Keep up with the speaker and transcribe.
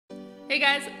Hey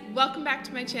guys, welcome back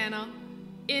to my channel.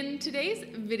 In today's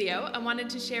video, I wanted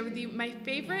to share with you my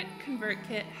favorite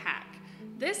ConvertKit hack.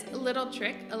 This little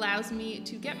trick allows me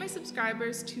to get my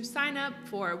subscribers to sign up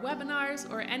for webinars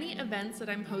or any events that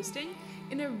I'm hosting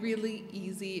in a really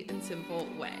easy and simple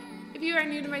way. If you are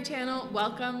new to my channel,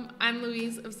 welcome. I'm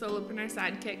Louise of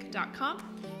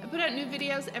SolopreneurSidekick.com. I put out new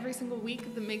videos every single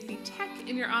week that make the tech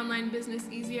in your online business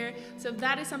easier. So if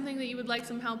that is something that you would like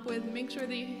some help with, make sure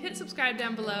that you hit subscribe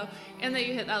down below and that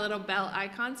you hit that little bell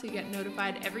icon so you get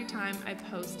notified every time I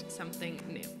post something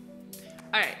new.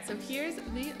 All right, so here's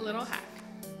the little hack.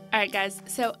 All right, guys,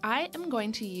 so I am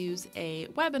going to use a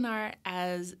webinar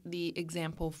as the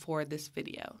example for this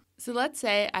video. So let's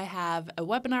say I have a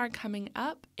webinar coming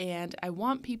up and I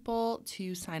want people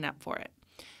to sign up for it.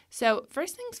 So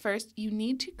first things first, you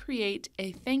need to create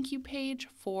a thank you page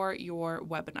for your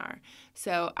webinar.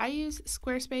 So I use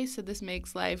Squarespace, so this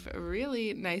makes life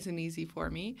really nice and easy for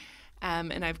me.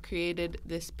 And I've created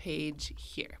this page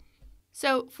here.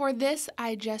 So for this,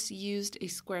 I just used a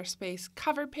Squarespace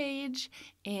cover page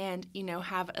and,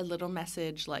 have a little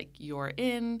message like you're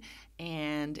in,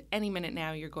 and any minute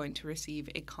now you're going to receive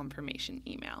a confirmation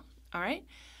email. All right.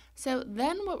 So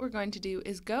then what we're going to do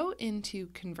is go into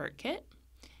ConvertKit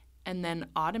and then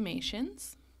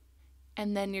automations,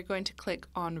 and then you're going to click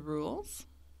on rules.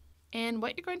 And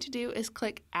what you're going to do is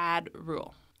click add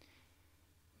rule.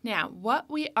 Now, what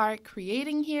we are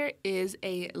creating here is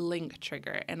a link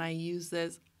trigger, and I use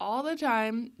this all the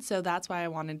time, so that's why I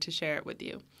wanted to share it with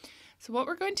you. So what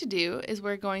we're going to do is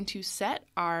we're going to set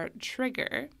our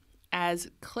trigger as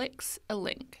clicks a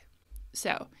link.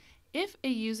 So if a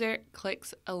user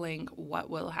clicks a link, what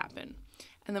will happen?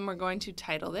 And then we're going to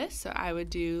title this, so I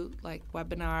would do like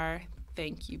webinar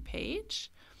thank you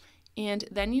page, and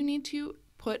then you need to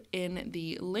put in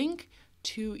the link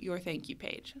to your thank you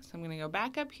page. So I'm going to go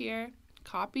back up here,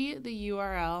 copy the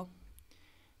URL,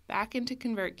 back into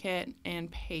ConvertKit,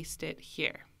 and paste it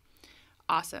here.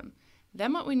 Awesome.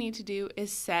 Then what we need to do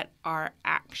is set our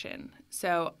action.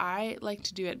 So I like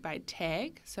to do it by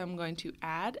tag. So I'm going to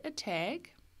add a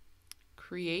tag,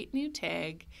 create new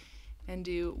tag, and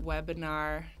do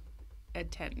webinar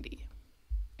attendee.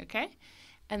 Okay?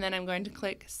 And then I'm going to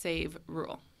click save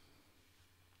rule.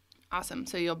 Awesome.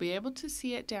 So you'll be able to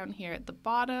see it down here at the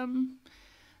bottom.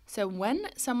 So when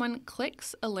someone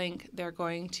clicks a link, they're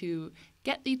going to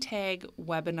get the tag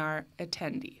webinar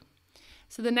attendee.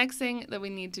 So the next thing that we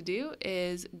need to do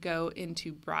is go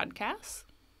into broadcasts,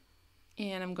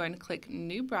 and I'm going to click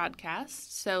new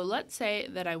broadcast. So let's say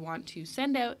that I want to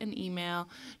send out an email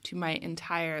to my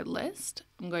entire list.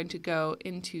 I'm going to go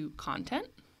into content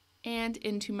and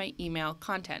into my email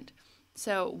content.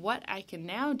 So what I can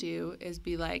now do is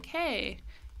be like, hey,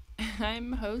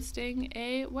 I'm hosting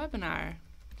a webinar.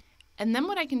 And then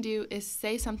what I can do is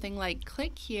say something like,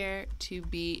 click here to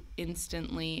be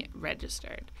instantly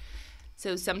registered.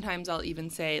 So sometimes I'll even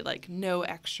say like no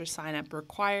extra sign up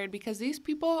required, because these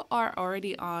people are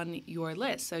already on your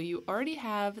list. So you already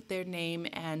have their name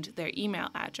and their email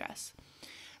address.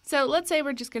 So let's say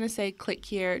we're just going to say click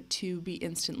here to be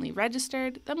instantly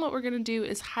registered. Then what we're going to do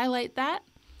is highlight that.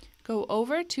 Go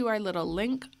over to our little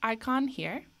link icon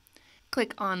here,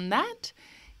 click on that,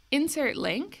 insert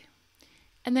link,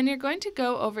 and then you're going to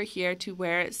go over here to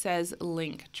where it says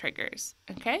link triggers,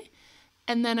 okay?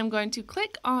 And then I'm going to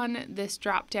click on this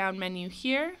drop-down menu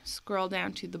here, scroll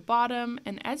down to the bottom,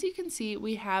 and as you can see,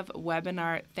 we have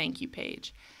webinar thank you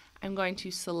page. I'm going to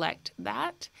select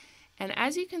that, and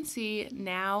as you can see,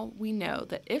 now we know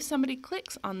that if somebody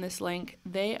clicks on this link,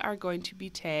 they are going to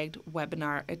be tagged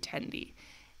webinar attendee.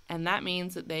 And that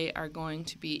means that they are going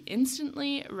to be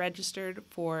instantly registered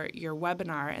for your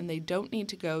webinar, and they don't need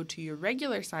to go to your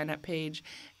regular sign-up page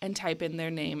and type in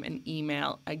their name and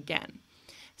email again.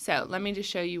 So let me just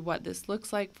show you what this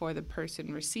looks like for the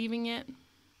person receiving it.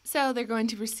 So they're going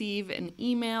to receive an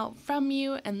email from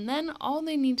you, and then all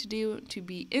they need to do to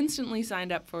be instantly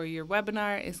signed up for your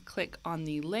webinar is click on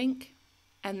the link,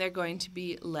 and they're going to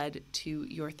be led to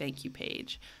your thank you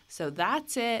page. So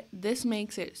that's it. This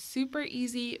makes it super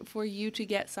easy for you to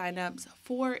get signups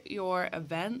for your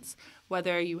events,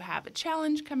 whether you have a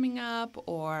challenge coming up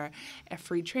or a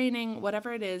free training,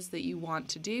 whatever it is that you want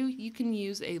to do, you can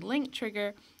use a link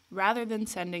trigger rather than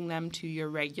sending them to your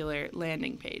regular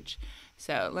landing page.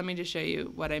 So let me just show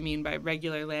you what I mean by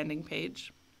regular landing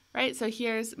page. Right, so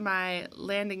here's my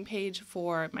landing page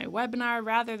for my webinar.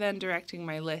 Rather than directing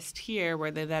my list here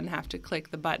where they then have to click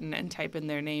the button and type in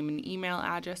their name and email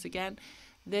address again,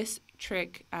 this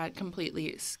trick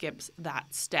completely skips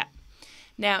that step.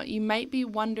 Now, you might be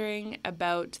wondering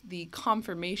about the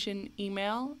confirmation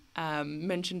email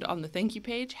mentioned on the thank you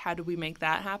page. How do we make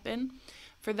that happen?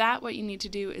 For that, what you need to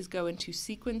do is go into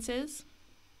Sequences,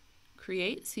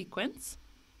 Create Sequence,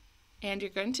 and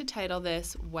you're going to title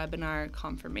this Webinar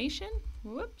Confirmation.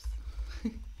 Whoops.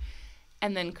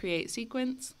 And then Create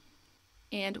Sequence.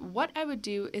 And what I would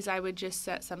do is I would just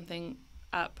set something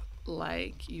up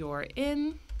like you're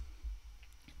in.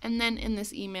 And then in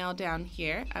this email down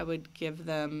here, I would give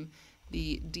them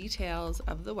the details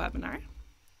of the webinar.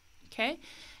 Okay.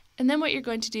 And then what you're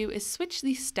going to do is switch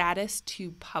the status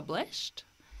to published.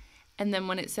 And then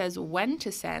when it says when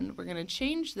to send, we're going to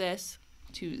change this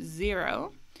to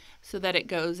 0 so that it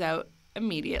goes out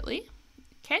immediately.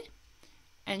 Okay.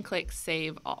 And click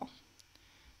Save All.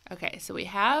 Okay, so we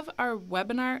have our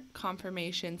webinar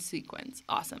confirmation sequence.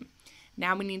 Awesome.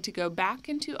 Now we need to go back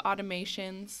into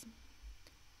automations,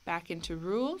 back into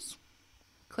rules,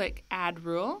 click Add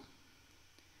Rule.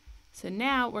 So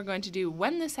now we're going to do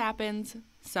when this happens,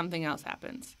 something else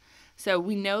happens. So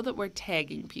we know that we're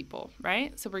tagging people,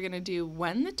 right? So we're going to do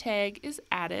when the tag is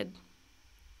added.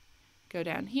 Go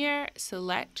down here,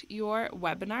 select your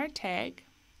webinar tag,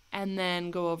 and then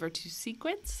go over to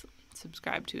Sequence,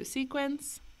 subscribe to a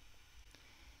sequence,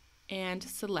 and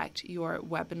select your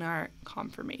webinar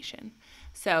confirmation.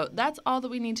 So that's all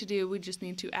that we need to do. We just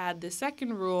need to add the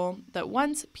second rule that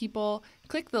once people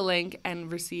click the link and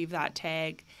receive that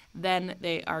tag, then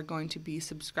they are going to be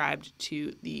subscribed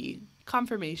to the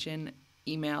confirmation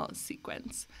email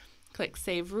sequence. Click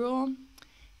Save Rule,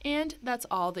 and that's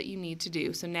all that you need to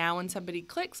do. So now when somebody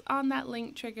clicks on that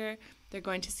link trigger, they're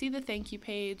going to see the thank you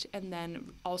page and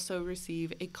then also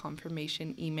receive a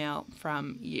confirmation email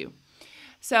from you.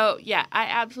 So yeah, I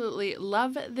absolutely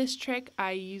love this trick.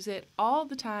 I use it all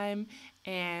the time,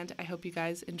 and I hope you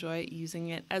guys enjoy using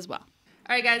it as well.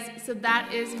 All right, guys, so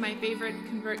that is my favorite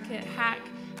ConvertKit hack.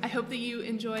 I hope that you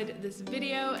enjoyed this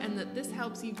video and that this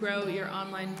helps you grow your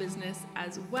online business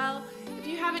as well. If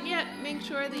you haven't yet, make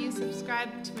sure that you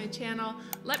subscribe to my channel.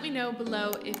 Let me know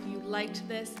below if you liked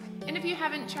this. And if you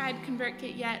haven't tried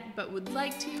ConvertKit yet but would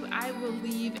like to, I will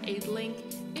leave a link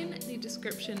in the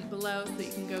description below so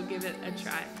you can go give it a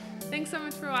try. Thanks so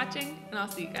much for watching, and I'll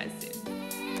see you guys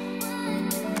soon.